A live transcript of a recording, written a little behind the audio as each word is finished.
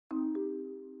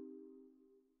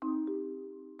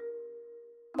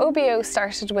Obeo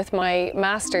started with my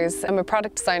master's. I'm a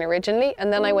product designer originally,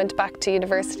 and then I went back to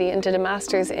university and did a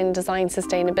master's in design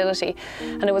sustainability.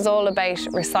 And it was all about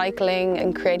recycling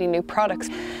and creating new products.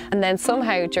 And then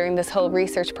somehow during this whole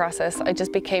research process, I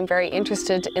just became very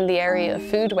interested in the area of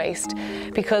food waste,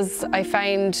 because I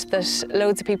found that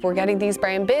loads of people were getting these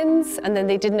brown bins and then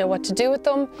they didn't know what to do with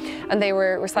them, and they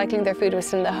were recycling their food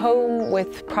waste in the home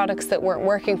with products that weren't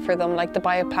working for them, like the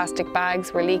bioplastic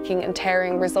bags were leaking and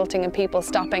tearing, resulting in people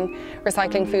stopping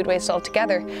recycling food waste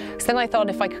altogether. So then I thought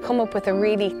if I could come up with a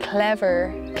really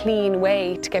clever, clean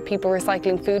way to get people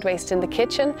recycling food waste in the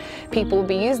kitchen, people would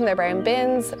be using their brown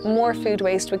bins, more food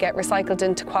waste would get recycled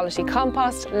into quality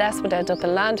compost, less would end up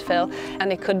in landfill,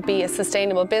 and it could be a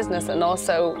sustainable business and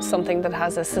also something that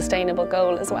has a sustainable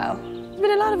goal as well.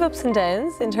 There's been a lot of ups and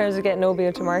downs in terms of getting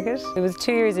Obeo to market. It was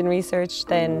 2 years in research,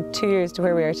 then 2 years to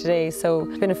where we are today. So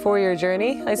it's been a 4-year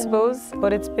journey, I suppose,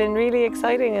 but it's been really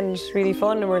exciting and really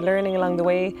fun, and we're learning along the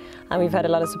way, and we've had a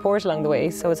lot of support along the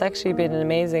way. So it's actually been an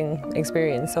amazing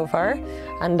experience so far.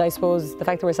 And I suppose the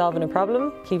fact that we're solving a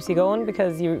problem keeps you going,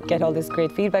 because you get all this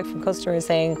great feedback from customers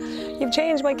saying, you've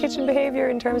changed my kitchen behaviour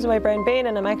in terms of my brown bin,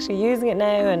 and I'm actually using it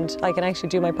now, and I can actually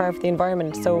do my part for the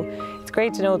environment. So it's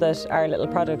great to know that our little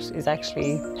product is actually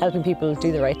helping people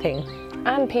do the right thing.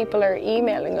 And people are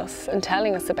emailing us and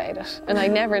telling us about it. And I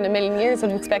never in a million years would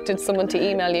have expected someone to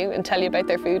email you and tell you about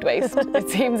their food waste. It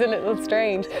seems a little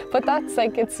strange, but that's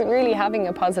like, it's really having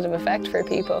a positive effect for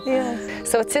people. Yeah.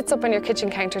 So it sits up on your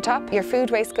kitchen countertop, your food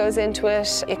waste goes into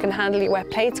it, it can handle your wet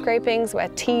plate scrapings,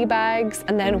 wet tea bags,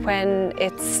 and then when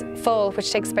it's full,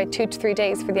 which takes about 2 to 3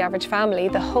 days for the average family,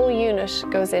 the whole unit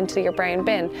goes into your brown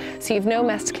bin. So you've no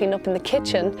mess to clean up in the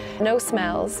kitchen, no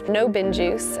smells, no bin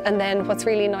juice, and then what's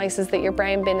really nice is that your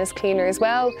brown bin is cleaner as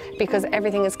well, because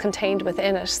everything is contained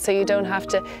within it, so you don't have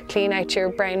to clean out your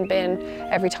brown bin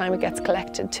every time it gets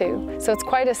collected too. So it's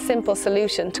quite a simple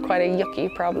solution to quite a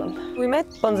yucky problem. We met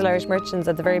Bunzl Irish merchants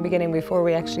at the very beginning before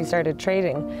we actually started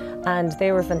trading, and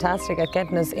they were fantastic at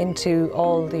getting us into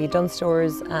all the Dunn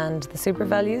stores and the super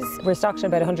values. We're stocked in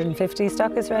about 150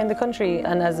 stockists around the country,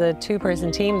 and as a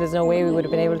 2-person team there's no way we would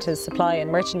have been able to supply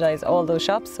and merchandise all those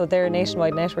shops, so their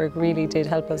nationwide network really did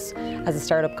help us as a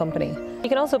startup company. You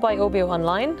can also buy Obeo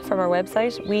online from our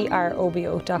website,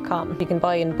 weareobeo.com. You can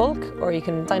buy in bulk, or you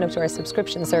can sign up to our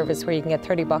subscription service where you can get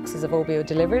 30 boxes of Obeo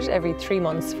delivered every 3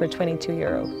 months for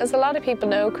 €22. As a lot of people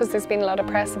know, because there's been a lot of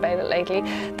press about it lately,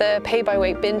 the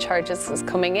pay-by-weight bin charges is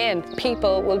coming in.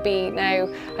 People will be now,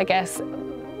 I guess,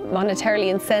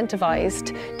 monetarily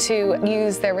incentivized to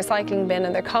use their recycling bin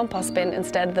and their compost bin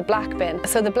instead of the black bin.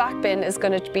 So the black bin is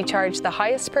going to be charged the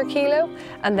highest per kilo,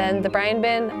 and then the brown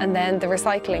bin, and then the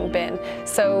recycling bin.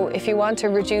 So if you want to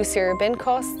reduce your bin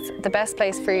costs, the best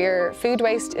place for your food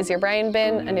waste is your brown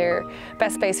bin, and your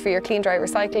best place for your clean dry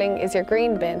recycling is your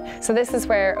green bin. So this is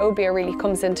where Obeo really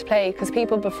comes into play, because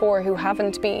people before who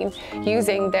haven't been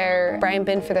using their brown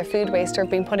bin for their food waste, or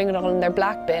have been putting it all in their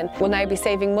black bin, will now be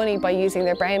saving money by using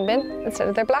their brown bin instead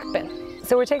of their black bin.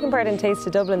 So we're taking part in Taste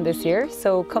of Dublin this year,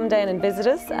 so come down and visit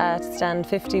us at stand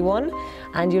 51,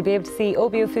 and you'll be able to see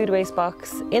Obeo food waste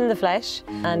box in the flesh,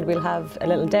 and we'll have a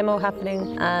little demo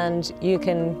happening, and you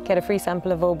can get a free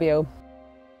sample of Obeo.